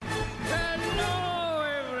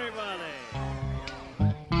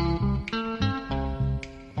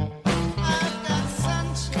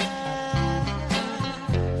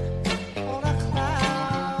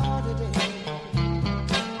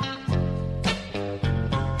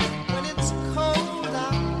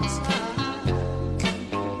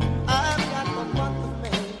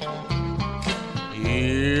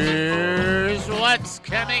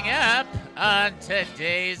Coming up on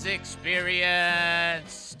today's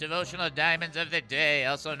experience, Devotional Diamonds of the Day,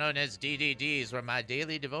 also known as DDDs, where my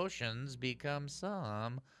daily devotions become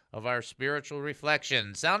some of our spiritual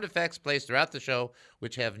reflections. Sound effects placed throughout the show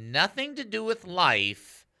which have nothing to do with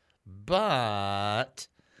life, but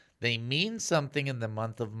they mean something in the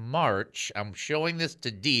month of March. I'm showing this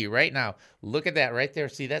to D right now. Look at that right there.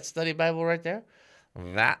 See that study Bible right there?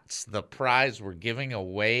 That's the prize we're giving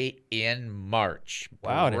away in March.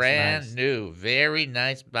 Wow, that's brand nice. new, very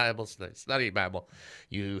nice Bible study Bible.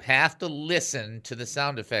 You have to listen to the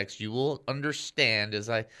sound effects. You will understand as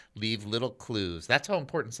I leave little clues. That's how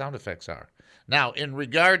important sound effects are. Now, in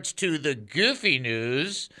regards to the goofy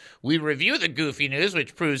news, we review the goofy news,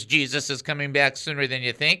 which proves Jesus is coming back sooner than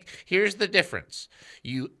you think. Here's the difference.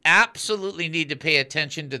 You absolutely need to pay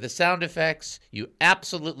attention to the sound effects. You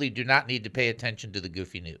absolutely do not need to pay attention to the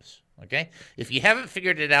goofy news, okay? If you haven't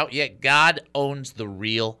figured it out yet, God owns the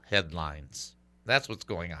real headlines. That's what's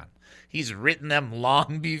going on. He's written them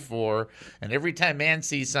long before, and every time man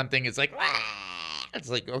sees something, it's like, "Wah!" It's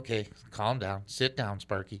like, okay, calm down. Sit down,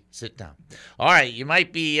 Sparky. Sit down. All right, you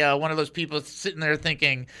might be one of those people sitting there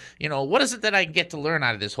thinking, what is it that I can get to learn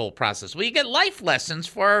out of this whole process? Well, you get life lessons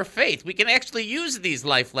for our faith. We can actually use these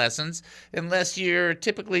life lessons unless you're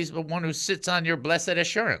typically the one who sits on your blessed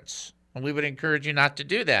assurance. And we would encourage you not to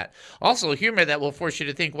do that. Also, humor that will force you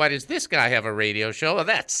to think, why does this guy have a radio show? Well,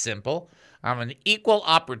 that's simple. I'm an equal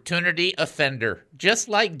opportunity offender, just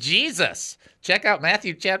like Jesus. Check out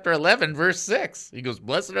Matthew chapter 11, verse 6. He goes,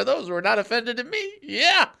 blessed are those who are not offended in me.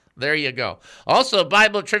 Yeah, there you go. Also,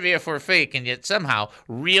 Bible trivia for fake and yet somehow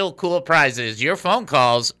real cool prizes, your phone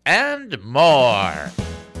calls, and more.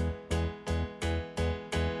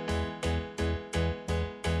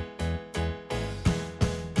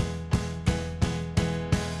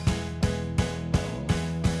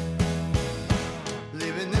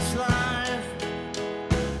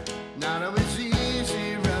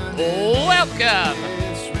 Welcome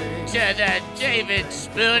to the David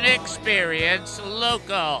Spoon Experience,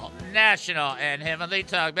 local, national, and heavenly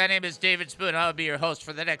talk. My name is David Spoon. I'll be your host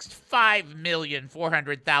for the next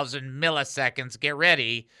 5,400,000 milliseconds. Get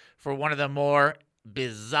ready for one of the more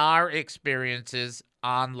bizarre experiences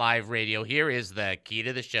on live radio. Here is the key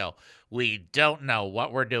to the show. We don't know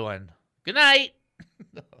what we're doing. Good night.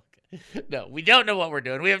 No, we don't know what we're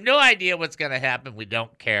doing. We have no idea what's going to happen. We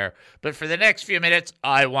don't care. But for the next few minutes,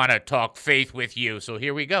 I want to talk faith with you. So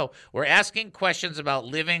here we go. We're asking questions about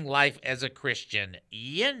living life as a Christian.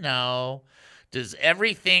 Does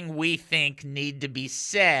everything we think need to be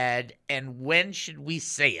said, and when should we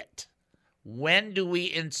say it? When do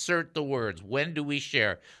we insert the words? When do we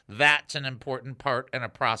share? That's an important part and a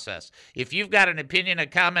process. If you've got an opinion, a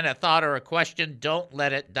comment, a thought, or a question, don't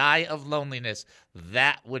let it die of loneliness.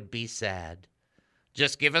 That would be sad.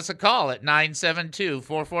 Just give us a call at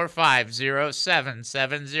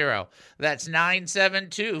 972-445-0770. That's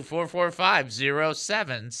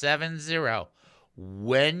 972-445-0770.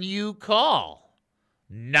 When you call,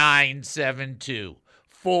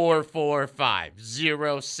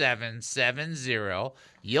 972-445-0770,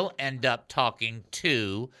 you'll end up talking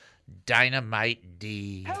to Dynamite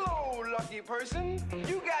D. Hello, lucky person.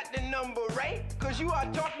 You got the number right, because you are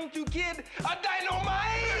talking to Kid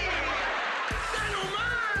Dynamite.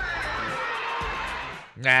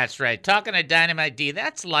 That's right. Talking to Dynamite D,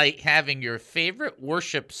 that's like having your favorite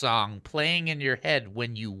worship song playing in your head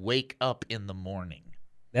when you wake up in the morning.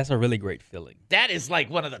 That's a really great feeling. That is like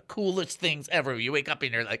one of the coolest things ever. You wake up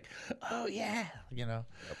and you're like, oh, yeah,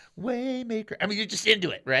 Waymaker. I mean, you're just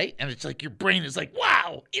into it, right? And it's like your brain is like,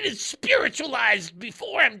 wow, it is spiritualized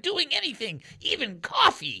before I'm doing anything, even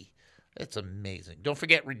coffee. That's amazing. Don't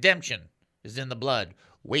forget, redemption is in the blood.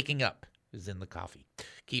 Waking up is in the coffee.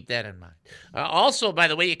 Keep that in mind. Also, by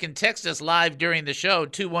the way, you can text us live during the show,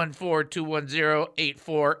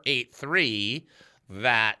 214-210-8483.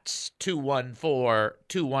 That's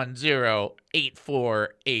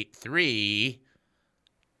 214-210-8483.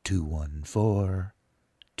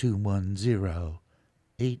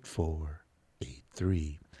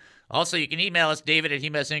 214-210-8483. Also, you can email us, David at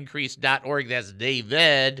hemustincrease.org. That's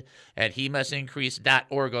David at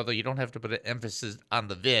hemustincrease.org, although you don't have to put an emphasis on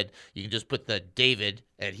the vid. You can just put the David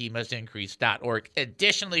at hemustincrease.org.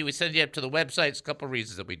 Additionally, we send you up to the website. There's a couple of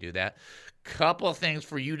reasons that we do that. Couple of things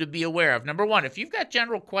for you to be aware of. Number one, if you've got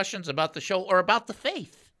general questions about the show or about the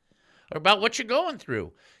faith or about what you're going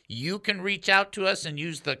through, you can reach out to us and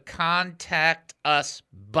use the Contact Us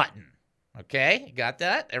button. Okay? Got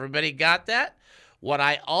that? Everybody got that? What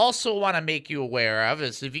I also want to make you aware of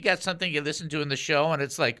is if you got something you listen to in the show and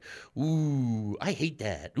it's like, ooh, I hate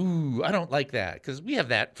that. Ooh, I don't like that. Because we have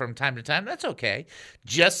that from time to time. That's okay.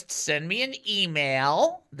 Just send me an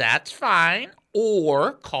email. That's fine.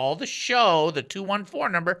 Or call the show, the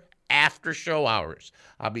 214 number, after show hours.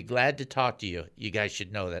 I'll be glad to talk to you. You guys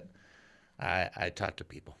should know that I talk to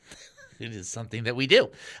people. It is something that we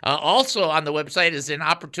do. Also on the website is an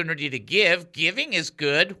opportunity to give. Giving is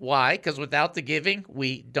good. Why? Because without the giving,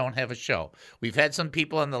 we don't have a show. We've had some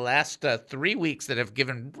people in the last 3 weeks that have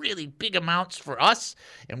given really big amounts for us,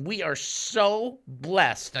 and we are so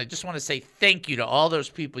blessed. And I just want to say thank you to all those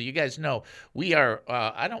people. You guys know we are,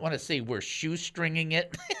 I don't want to say we're shoestringing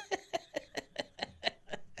it.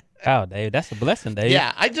 Wow, Dave, that's a blessing, Dave.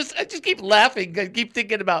 Yeah, I just keep laughing. I keep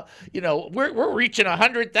thinking about, we're reaching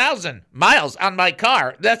 100,000 miles on my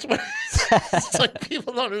car. That's what it's like.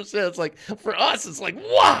 People don't understand. It's like for us, it's like,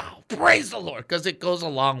 wow, praise the Lord, because it goes a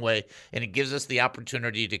long way and it gives us the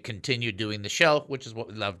opportunity to continue doing the show, which is what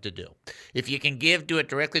we love to do. If you can give, do it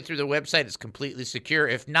directly through the website. It's completely secure.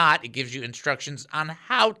 If not, it gives you instructions on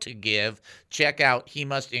how to give. Check out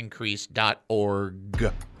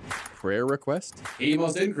hemustincrease.org. Prayer request?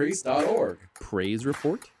 HeMustIncrease.org. Praise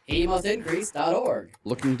report? HeMustIncrease.org.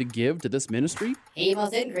 Looking to give to this ministry?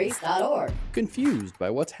 HeMustIncrease.org. Confused by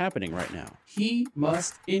what's happening right now?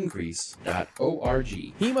 HeMustIncrease.org.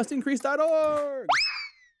 HeMustIncrease.org.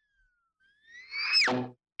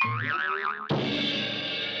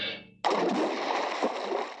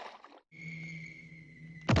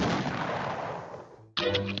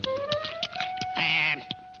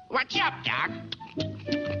 What's up, Doc?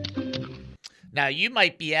 Now, you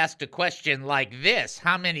might be asked a question like this.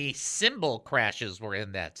 How many cymbal crashes were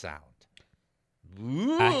in that sound?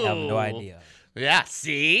 Ooh. I have no idea. Yeah,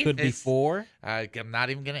 see? Could be 4. I'm not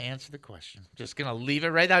even going to answer the question. Just going to leave it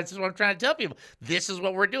right now. This is what I'm trying to tell people. This is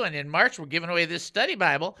what we're doing. In March, we're giving away this study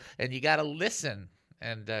Bible, and you got to listen.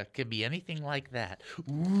 And it could be anything like that.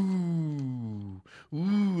 Ooh,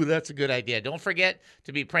 that's a good idea. Don't forget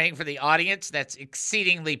to be praying for the audience. That's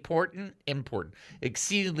exceedingly important.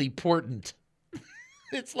 Exceedingly important.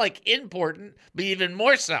 It's like important, but even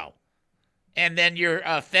more so. And then your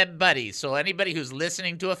Fed buddies. So anybody who's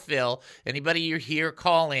listening to a Phil, anybody you hear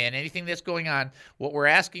call in, anything that's going on, what we're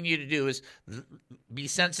asking you to do is be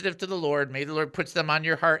sensitive to the Lord. May the Lord puts them on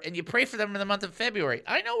your heart, and you pray for them in the month of February.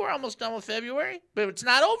 I know we're almost done with February, but it's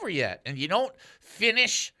not over yet. And you don't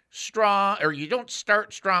finish strong, or you don't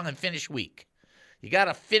start strong and finish weak. You got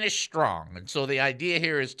to finish strong. And so the idea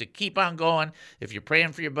here is to keep on going. If you're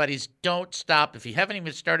praying for your buddies, don't stop. If you haven't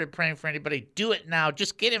even started praying for anybody, do it now.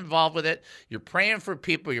 Just get involved with it. You're praying for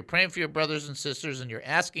people. You're praying for your brothers and sisters, and you're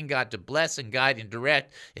asking God to bless and guide and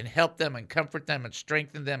direct and help them and comfort them and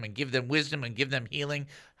strengthen them and give them wisdom and give them healing.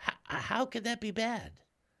 How could that be bad?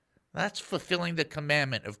 That's fulfilling the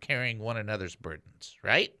commandment of carrying one another's burdens,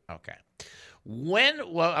 right? Okay. I'm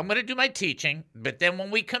going to do my teaching, but then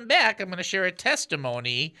when we come back, I'm going to share a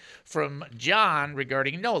testimony from John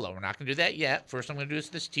regarding NOLA. We're not going to do that yet. First, I'm going to do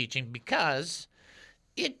this teaching because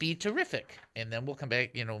it'd be terrific. And then we'll come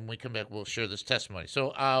back, when we come back, we'll share this testimony.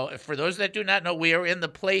 So for those that do not know, we are in the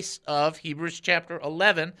place of Hebrews chapter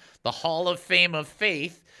 11, the Hall of Fame of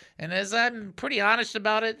Faith. And as I'm pretty honest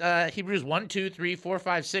about it, Hebrews 1, 2, 3, 4,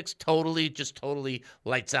 5, 6, totally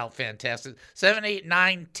lights out fantastic. 7, 8,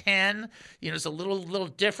 9, 10, it's a little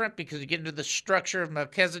different because you get into the structure of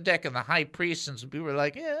Melchizedek and the high priest, and some people were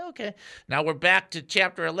like, yeah, okay. Now we're back to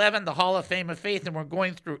chapter 11, the Hall of Fame of Faith, and we're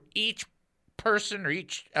going through each person or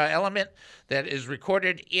each element that is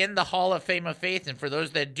recorded in the Hall of Fame of Faith. And for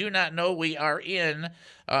those that do not know, we are in,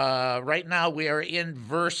 right now, we are in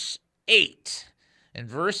verse 8. And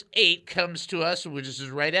verse 8 comes to us, which is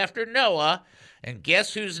right after Noah. And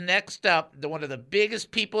guess who's next up? One of the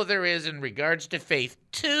biggest people there is in regards to faith.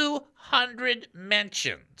 200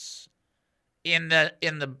 mentions in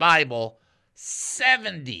the Bible,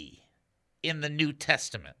 70 in the New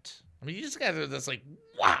Testament. I mean, you just got that's like,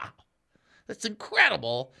 wow, that's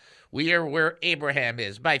incredible. We are where Abraham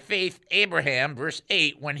is. By faith, Abraham, verse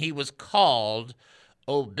 8, when he was called,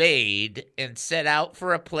 obeyed and set out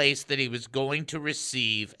for a place that he was going to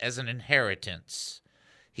receive as an inheritance.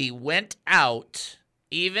 He went out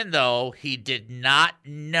even though he did not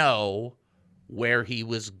know where he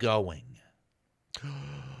was going.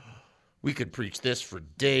 We could preach this for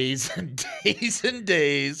days and days and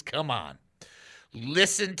days. Come on.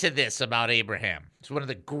 Listen to this about Abraham. He's one of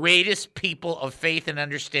the greatest people of faith and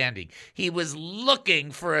understanding. He was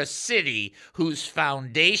looking for a city whose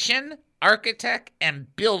foundation architect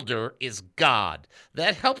and builder is God.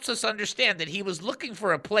 That helps us understand that he was looking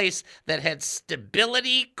for a place that had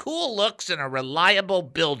stability, cool looks, and a reliable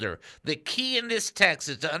builder. The key in this text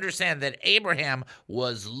is to understand that Abraham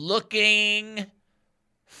was looking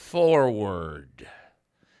forward.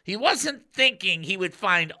 He wasn't thinking he would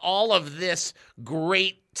find all of this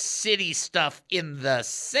great city stuff in the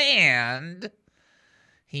sand.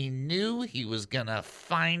 He knew he was going to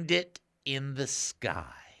find it in the sky.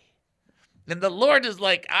 And the Lord is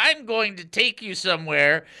like, I'm going to take you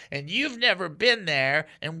somewhere, and you've never been there,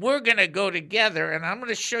 and we're going to go together, and I'm going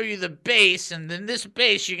to show you the base, and in this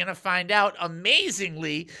base, you're going to find out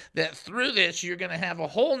amazingly that through this, you're going to have a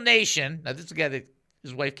whole nation. Now, this is a guy that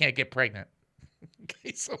his wife can't get pregnant.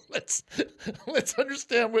 Okay, so let's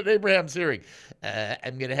understand what Abraham's hearing.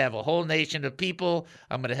 I'm going to have a whole nation of people.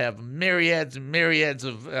 I'm going to have myriads and myriads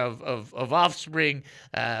of offspring.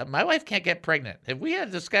 My wife can't get pregnant. Have we had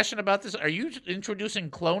a discussion about this? Are you introducing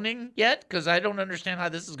cloning yet? Because I don't understand how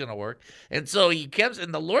this is going to work. And so he comes,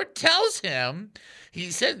 and the Lord tells him,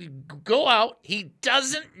 he said, go out. He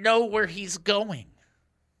doesn't know where he's going.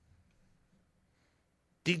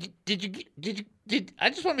 Did you I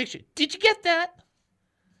just want to make sure. Did you get that?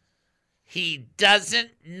 He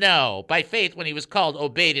doesn't know. By faith, when he was called,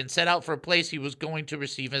 obeyed, and set out for a place he was going to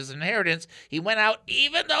receive as inheritance. He went out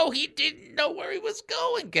even though he didn't know where he was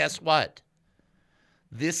going. Guess what?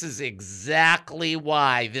 This is exactly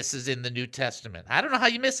why this is in the New Testament. I don't know how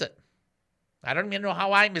you miss it. I don't even know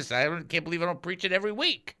how I miss it. Can't believe I don't preach it every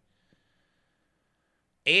week.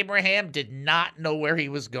 Abraham did not know where he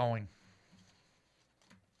was going.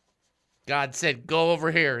 God said, go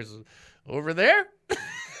over here. Over there?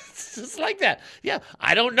 It's just like that. Yeah,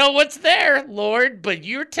 I don't know what's there, Lord, but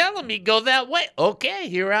you're telling me go that way. Okay,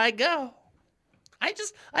 here I go. I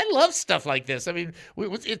love stuff like this. I mean,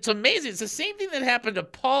 it's amazing. It's the same thing that happened to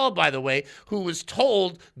Paul, by the way, who was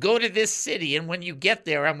told, go to this city, and when you get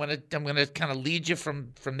there, I'm gonna kind of lead you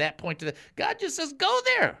from that point to the. God just says, go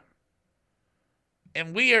there.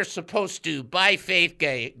 And we are supposed to, by faith,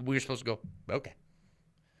 we're supposed to go, okay.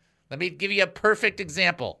 Let me give you a perfect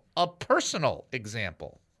example, a personal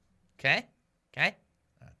example. Okay?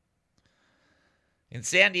 In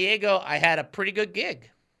San Diego, I had a pretty good gig.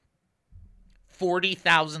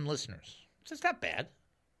 40,000 listeners. It's not bad.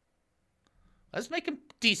 I was making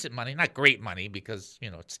decent money, not great money because,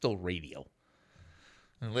 it's still radio.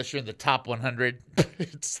 Unless you're in the top 100,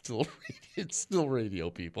 it's still radio,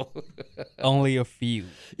 people. Only a few.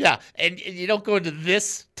 Yeah, and you don't go into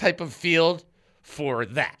this type of field for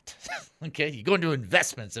that. Okay, you go into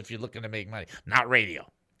investments if you're looking to make money, not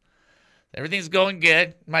radio. Everything's going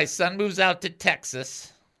good. My son moves out to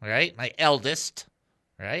Texas, right? My eldest,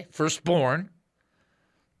 right? Firstborn.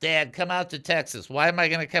 Dad, come out to Texas. Why am I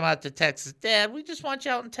going to come out to Texas? Dad, we just want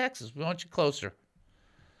you out in Texas. We want you closer.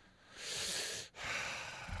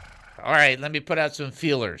 All right, let me put out some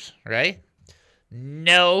feelers, right?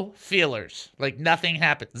 No feelers. Like nothing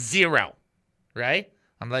happened. Zero, right?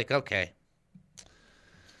 I'm like, okay.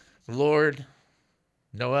 Lord,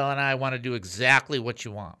 Noel and I want to do exactly what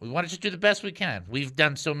you want. We want to just do the best we can. We've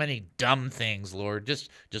done so many dumb things, Lord. Just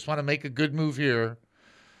want to make a good move here.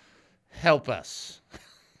 Help us.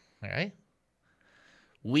 All right?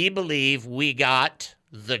 We believe we got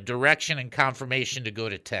the direction and confirmation to go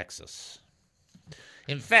to Texas.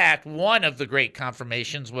 In fact, one of the great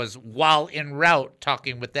confirmations was while en route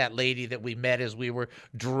talking with that lady that we met as we were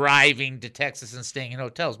driving to Texas and staying in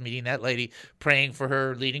hotels, meeting that lady, praying for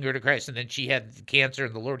her, leading her to Christ, and then she had cancer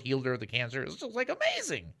and the Lord healed her of the cancer. It was just like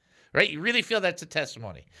amazing, right? You really feel that's a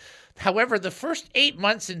testimony. However, the first 8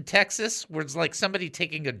 months in Texas was like somebody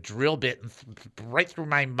taking a drill bit and right through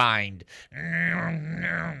my mind.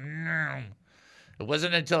 It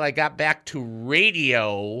wasn't until I got back to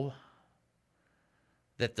radio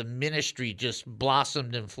that the ministry just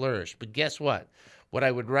blossomed and flourished. But guess what? What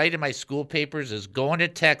I would write in my school papers is going to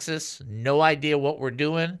Texas, no idea what we're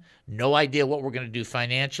doing, no idea what we're going to do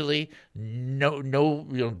financially, no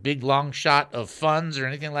big long shot of funds or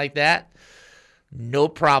anything like that. No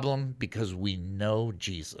problem, because we know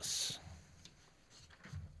Jesus.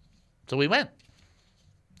 So we went.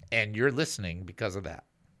 And you're listening because of that.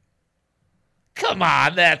 Come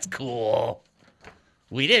on, that's cool.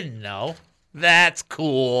 We didn't know. That's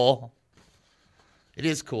cool. It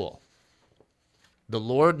is cool. The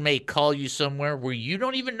Lord may call you somewhere where you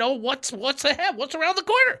don't even know what's ahead, what's around the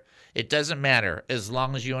corner. It doesn't matter as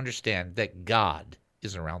long as you understand that God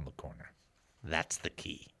is around the corner. That's the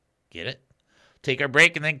key. Get it? Take our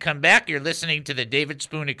break and then come back. You're listening to the David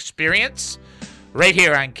Spoon Experience right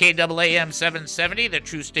here on KAAM 770, the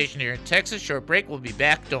true station here in Texas. Short break. We'll be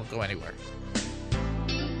back. Don't go anywhere.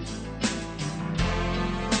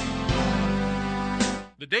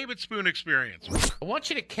 The David Spoon Experience. I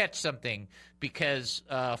want you to catch something because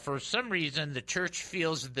for some reason the church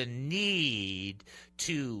feels the need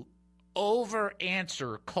to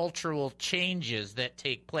over-answer cultural changes that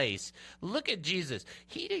take place. Look at Jesus.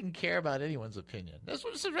 He didn't care about anyone's opinion. That's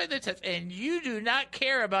what it says right there. It says, and you do not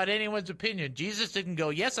care about anyone's opinion. Jesus didn't go,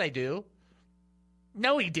 yes, I do.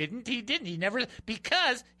 No, he didn't. He didn't. He never,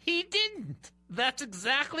 because he didn't. That's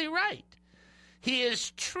exactly right. He is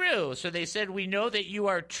true. So they said, we know that you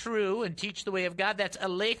are true and teach the way of God. That's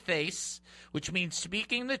aletheis, which means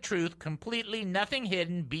speaking the truth, completely, nothing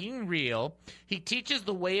hidden, being real. He teaches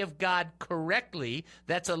the way of God correctly.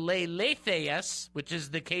 That's aletheis, which is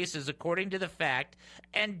the case is according to the fact,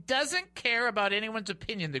 and doesn't care about anyone's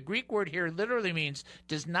opinion. The Greek word here literally means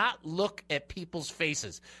does not look at people's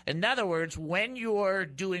faces. In other words, when you're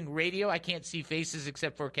doing radio, I can't see faces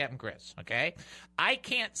except for Captain Chris, okay? I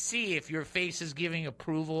can't see if your face is giving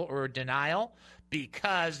approval or denial,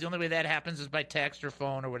 because the only way that happens is by text or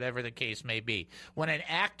phone or whatever the case may be. When an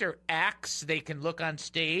actor acts, they can look on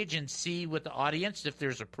stage and see with the audience if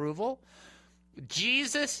there's approval.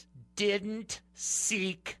 Jesus didn't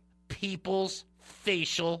seek people's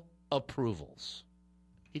facial approvals.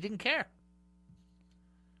 He didn't care.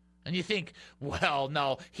 And you think, well,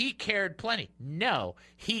 no, he cared plenty. No,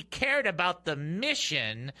 he cared about the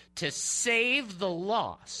mission to save the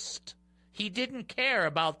lost. He didn't care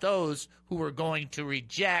about those who were going to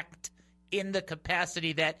reject in the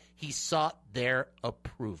capacity that he sought their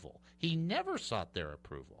approval. He never sought their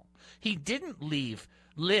approval. He didn't live,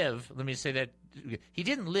 let me say that, he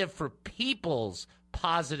didn't live for people's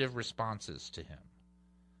positive responses to him.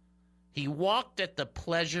 He walked at the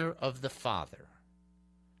pleasure of the Father.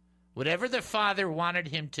 Whatever the Father wanted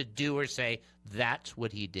him to do or say, that's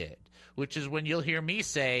what he did. Which is when you'll hear me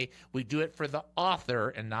say, we do it for the author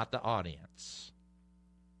and not the audience.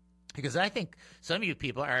 Because I think some of you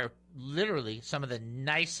people are literally some of the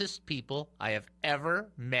nicest people I have ever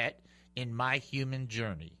met in my human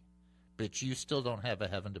journey. But you still don't have a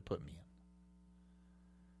heaven to put me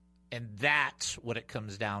in. And that's what it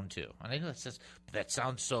comes down to. And I know that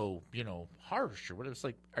sounds so, harsh or whatever. It's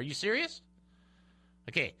like, are you serious?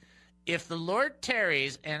 Okay, if the Lord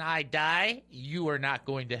tarries and I die, you are not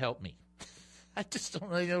going to help me. I just don't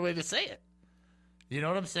really know a way to say it. You know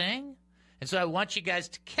what I'm saying? And so I want you guys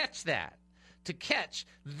to catch that. To catch,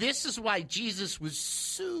 this is why Jesus was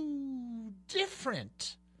so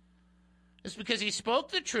different. It's because he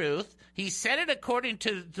spoke the truth. He said it according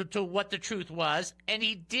to what the truth was, and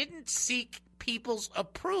he didn't seek people's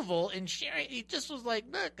approval in sharing. He just was like,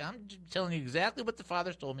 look, I'm telling you exactly what the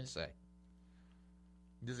Father's told me to say.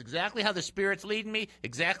 This is exactly how the Spirit's leading me,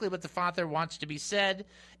 exactly what the Father wants to be said.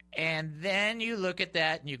 And then you look at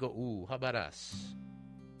that and you go, ooh, how about us?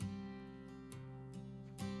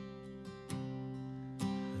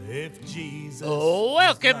 If Jesus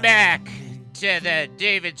Welcome back to the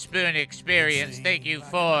David Spoon Experience. Thank you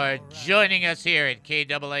for joining us here at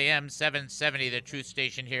KAAM 770, the truth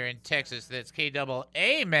station here in Texas. That's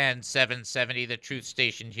KAAM 770, the truth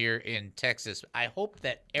station here in Texas. I hope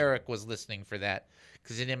that Eric was listening for that,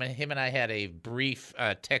 because him and I had a brief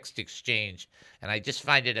text exchange, and I just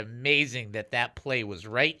find it amazing that play was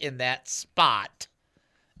right in that spot,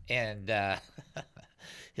 and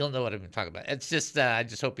he'll know what I'm talking about. It's just, I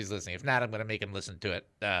just hope he's listening. If not, I'm going to make him listen to it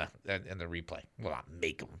in the replay. Well, not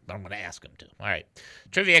make him, but I'm going to ask him to. All right.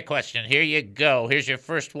 Trivia question. Here you go. Here's your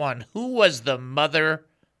first one. Who was the mother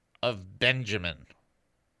of Benjamin?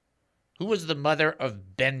 Who was the mother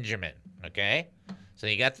of Benjamin? Okay. So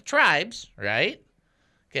you got the tribes, right?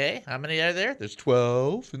 Okay. How many are there? There's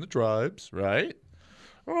 12 in the tribes, right?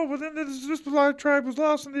 Oh, but then this tribe was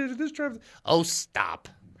lost and this tribe. Oh, stop.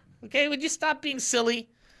 Okay. Would you stop being silly?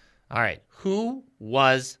 All right. Who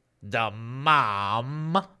was the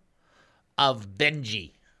mom of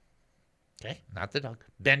Benji? Okay. Not the dog.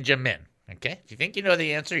 Benjamin. Okay. If you think you know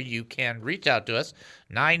the answer, you can reach out to us.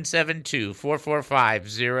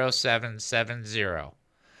 972-445-0770.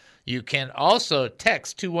 You can also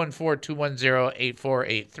text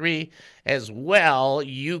 214-210-8483. As well,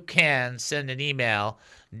 you can send an email,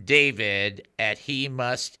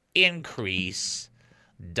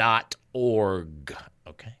 david@hemustincrease.org.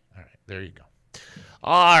 Okay. All right. There you go.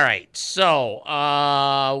 All right. So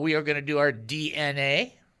we are going to do our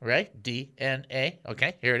DNA, right? DNA.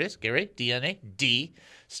 Okay. Here it is. Get ready. DNA. D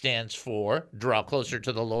stands for draw closer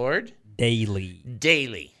to the Lord. Daily.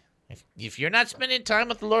 Daily. If you're not spending time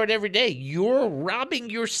with the Lord every day, you're robbing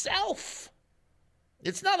yourself.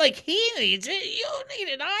 It's not like he needs it. You need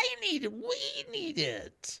it. I need it. We need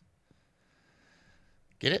it.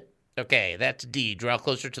 Get it? Okay, that's D. Draw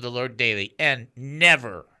closer to the Lord daily. And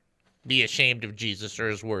never, be ashamed of Jesus or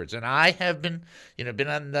his words. And I have been, been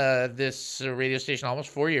on this radio station almost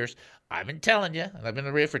 4 years. I've been telling you, and I've been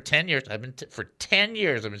on the radio for 10 years. For 10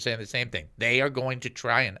 years, I've been saying the same thing. They are going to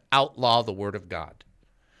try and outlaw the word of God.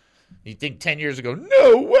 You think 10 years ago,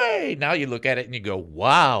 no way. Now you look at it and you go,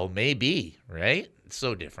 wow, maybe, right? It's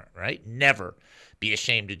so different, right? Never be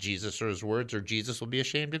ashamed of Jesus or his words, or Jesus will be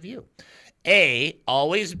ashamed of you. A,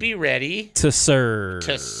 always be ready To serve.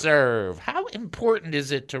 to serve. How important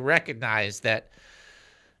is it to recognize that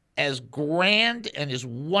as grand and as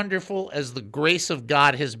wonderful as the grace of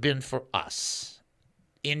God has been for us,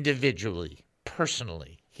 individually,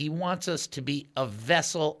 personally, he wants us to be a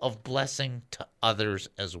vessel of blessing to others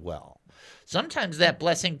as well. Sometimes that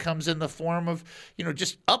blessing comes in the form of,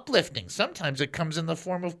 just uplifting. Sometimes it comes in the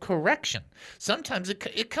form of correction. Sometimes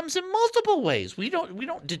it comes in multiple ways. We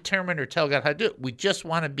don't determine or tell God how to do it. We just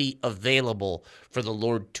want to be available for the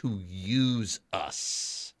Lord to use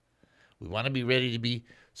us. We want to be ready to be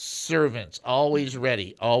servants, always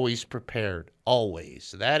ready, always prepared, always.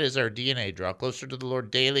 So that is our DNA. Draw closer to the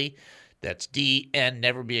Lord daily. That's D-N,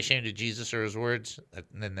 never be ashamed of Jesus or his words.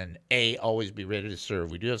 And then A, always be ready to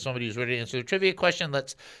serve. We do have somebody who's ready to answer the trivia question.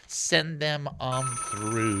 Let's send them on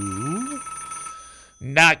through.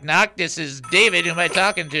 Knock, knock. This is David. Who am I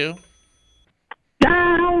talking to?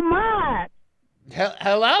 Dynamite!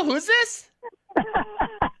 Hello? Who's this?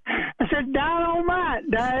 I said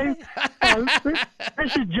dynamite, Dave.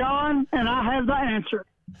 This is John, and I have the answer.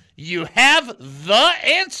 You have the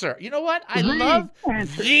answer. You know what? I love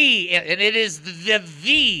answer. the, and it is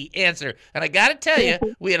the answer. And I got to tell you,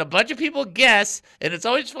 we had a bunch of people guess, and it's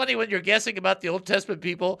always funny when you're guessing about the Old Testament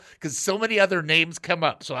people because so many other names come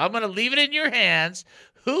up. So I'm going to leave it in your hands.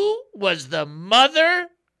 Who was the mother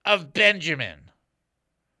of Benjamin?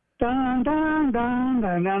 Dun, dun, dun,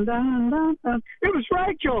 dun, dun, dun, dun, dun. It was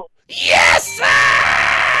Rachel. Yes, sir!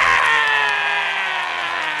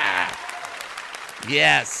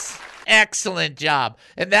 Yes. Excellent job.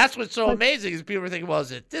 And that's what's so amazing is people are thinking, well,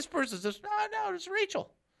 is it this person's this? No, it's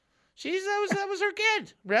Rachel. That was her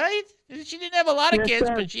kid, right? She didn't have a lot of Yes, kids,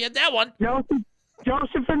 sir. but she had that one.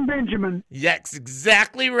 Joseph and Benjamin. Yes,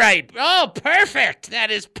 exactly right. Oh, perfect.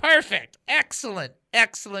 That is perfect. Excellent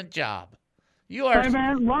job. You are. Hey,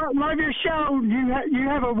 man, love your show. You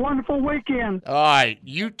have a wonderful weekend. All right.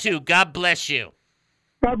 You too. God bless you.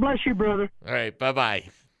 God bless you, brother. All right. Bye-bye.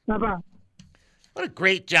 Bye-bye. What a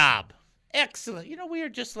great job. Excellent. We are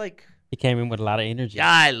just like, He came in with a lot of energy.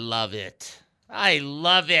 I love it. I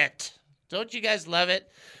love it. Don't you guys love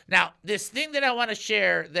it? Now, this thing that I want to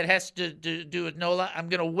share that has to do with NOLA, I'm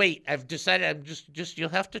going to wait. I've decided I'm just you'll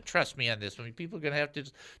have to trust me on this. I mean, people are going to have to,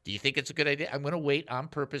 do you think it's a good idea? I'm going to wait on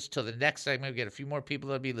purpose till the next segment. We get a few more people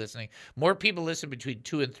that'll be listening. More people listen between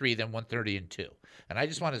 2 and 3 than 1:30 and 2. And I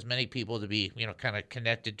just want as many people to be, kind of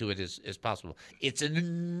connected to it as possible. It's an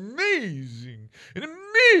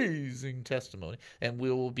amazing testimony. And we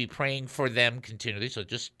will be praying for them continually. So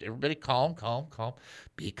just everybody calm.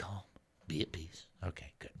 Be calm. Be at peace.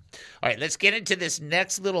 Okay, good. All right, let's get into this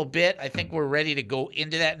next little bit. I think we're ready to go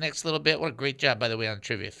into that next little bit. What a great job, by the way, on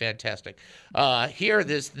trivia. Fantastic. Here,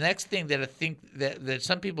 this next thing that I think that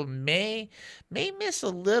some people may miss a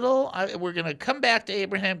little. We're going to come back to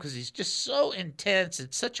Abraham because he's just so intense.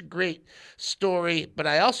 It's such a great story. But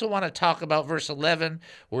I also want to talk about verse 11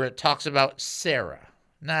 where it talks about Sarah.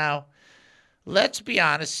 Now, let's be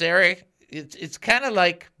honest, Sarah, it's kind of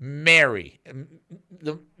like Mary,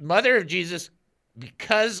 the mother of Jesus,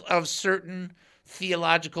 because of certain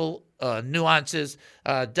theological nuances,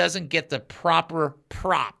 doesn't get the proper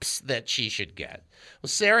props that she should get. Well,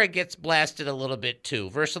 Sarah gets blasted a little bit too.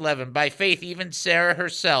 Verse 11, by faith, even Sarah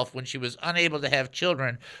herself, when she was unable to have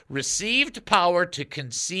children, received power to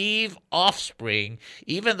conceive offspring,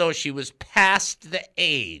 even though she was past the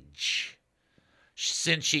age,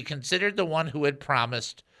 since she considered the one who had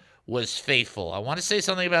promised was faithful. I want to say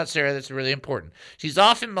something about Sarah that's really important. She's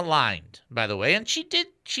often maligned, by the way, and she did,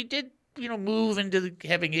 move into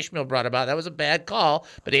having Ishmael brought about. That was a bad call,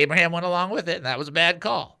 but Abraham went along with it, and that was a bad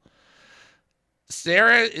call.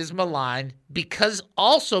 Sarah is maligned because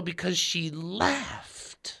she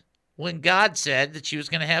laughed when God said that she was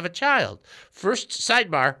going to have a child. First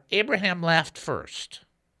sidebar, Abraham laughed first.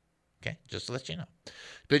 Okay, just to let you know.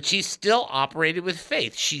 But she still operated with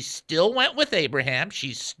faith. She still went with Abraham.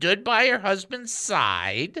 She stood by her husband's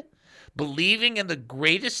side, believing in the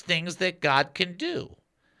greatest things that God can do.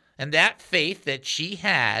 And that faith that she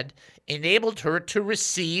had enabled her to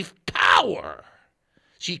receive power.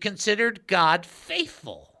 She considered God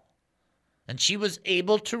faithful. And she was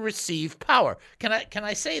able to receive power. Can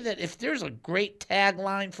I say that if there's a great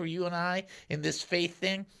tagline for you and I in this faith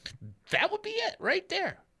thing, that would be it right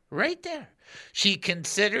there. Right there. She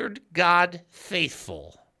considered God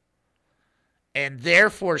faithful, and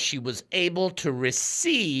therefore she was able to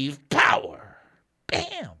receive power.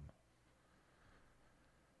 Bam!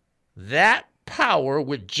 That power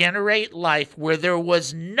would generate life where there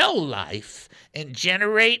was no life and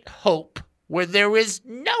generate hope where there is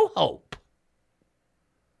no hope.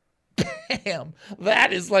 Bam!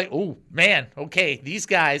 That is like, oh, man, okay, these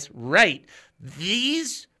guys, right.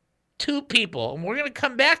 These two people, and we're going to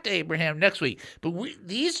come back to Abraham next week, but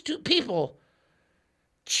these two people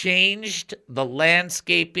changed the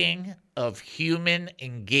landscaping of human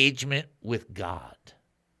engagement with God.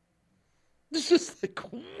 This is like,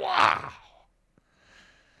 wow.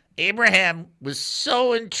 Abraham was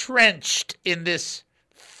so entrenched in this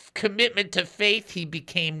commitment to faith, he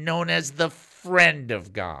became known as the friend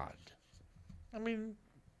of God. I mean,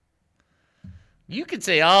 you can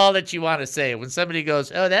say all that you want to say. When somebody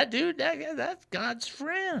goes, oh, that dude, that's God's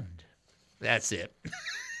friend. That's it.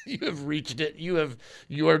 You have reached it.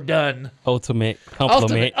 You are done. Ultimate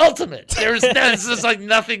compliment. Ultimate. There's just like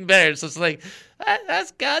nothing better. So it's like,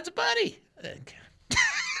 that's God's buddy.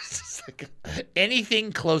 It's like,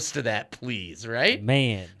 anything close to that, please, right?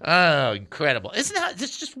 Man. Oh, incredible. Isn't that,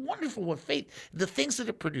 it's just wonderful what faith, the things that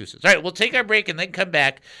it produces. All right, we'll take our break and then come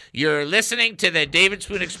back. You're listening to the David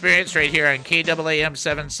Spoon Experience right here on KAAM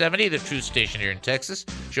 770, the Truth Station here in Texas.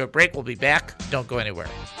 Short break, we'll be back. Don't go anywhere.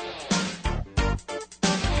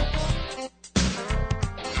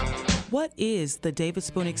 What is the David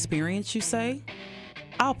Spoon Experience, you say?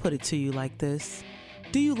 I'll put it to you like this.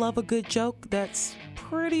 Do you love a good joke that's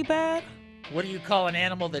pretty bad? What do you call an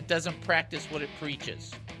animal that doesn't practice what it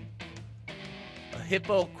preaches? A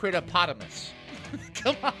hippocritopotamus.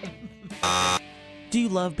 Come on. Do you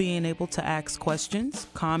love being able to ask questions,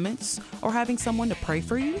 comments, or having someone to pray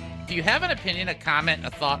for you? If you have an opinion, a comment, a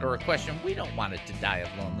thought, or a question, we don't want it to die of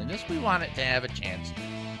loneliness. We want it to have a chance.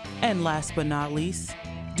 And last but not least,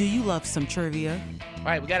 do you love some trivia? All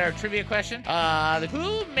right, we got our trivia question.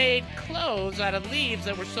 Who made clothes out of leaves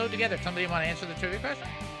that were sewed together? Somebody want to answer the trivia question?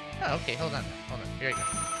 Oh, okay, hold on. Here you go.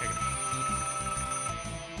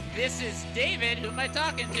 This is David. Who am I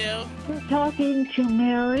talking to? You're talking to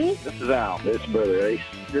Mary. This is Al. This is Brother Ace.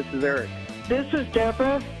 This is Eric. This is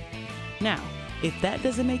Deborah. Now, if that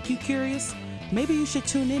doesn't make you curious, maybe you should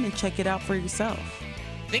tune in and check it out for yourself.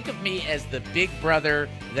 Think of me as the big brother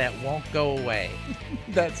that won't go away.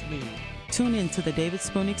 That's me. Tune in to the David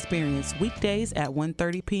Spoon Experience weekdays at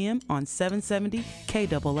 1:30 p.m. on 770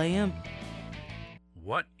 KAAM.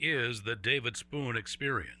 What is the David Spoon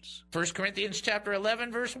Experience? 1 Corinthians chapter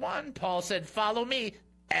 11, verse 1, Paul said, follow me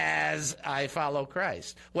as I follow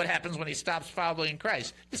Christ. What happens when he stops following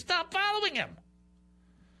Christ? You stop following him.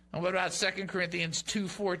 And what about 2 Corinthians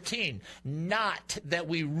 2:14? Not that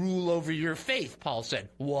we rule over your faith, Paul said.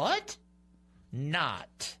 What?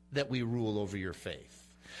 Not that we rule over your faith.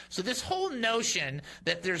 So this whole notion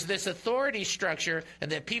that there's this authority structure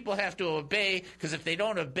and that people have to obey, because if they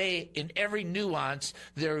don't obey in every nuance,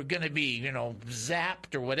 they're going to be,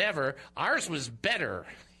 zapped or whatever. Ours was better.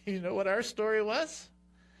 You know what our story was?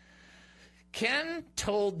 Ken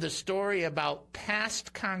told the story about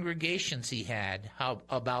past congregations he had,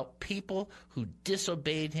 about people who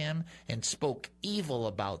disobeyed him and spoke evil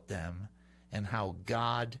about them, and how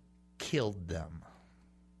God killed them.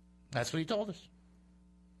 That's what he told us.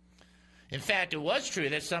 In fact, it was true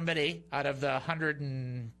that somebody out of the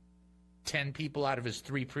 110 people out of his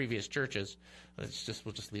 3 previous churches,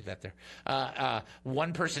 we'll just leave that there.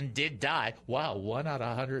 One person did die. Wow, 1 out of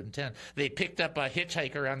 110. They picked up a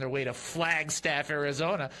hitchhiker on their way to Flagstaff,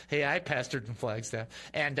 Arizona. Hey, I pastored in Flagstaff.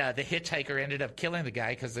 And the hitchhiker ended up killing the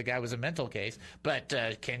guy because the guy was a mental case. But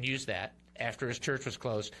Ken used that after his church was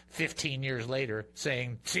closed 15 years later,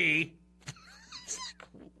 saying, see?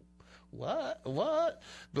 What?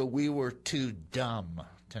 But we were too dumb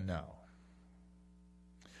to know.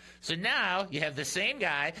 So now you have the same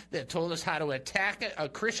guy that told us how to attack a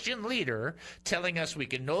Christian leader, telling us we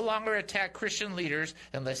can no longer attack Christian leaders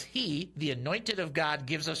unless he, the anointed of God,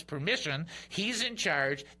 gives us permission. He's in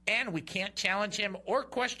charge, and we can't challenge him or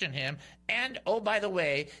question him. And, oh, by the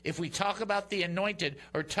way, if we talk about the anointed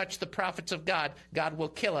or touch the prophets of God, God will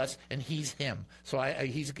kill us, and he's him. So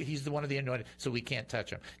he's the one of the anointed, so we can't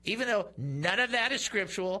touch him. Even though none of that is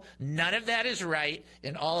scriptural, none of that is right,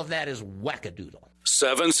 and all of that is wackadoodle.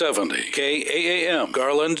 770 KAAM,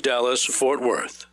 Garland, Dallas, Fort Worth.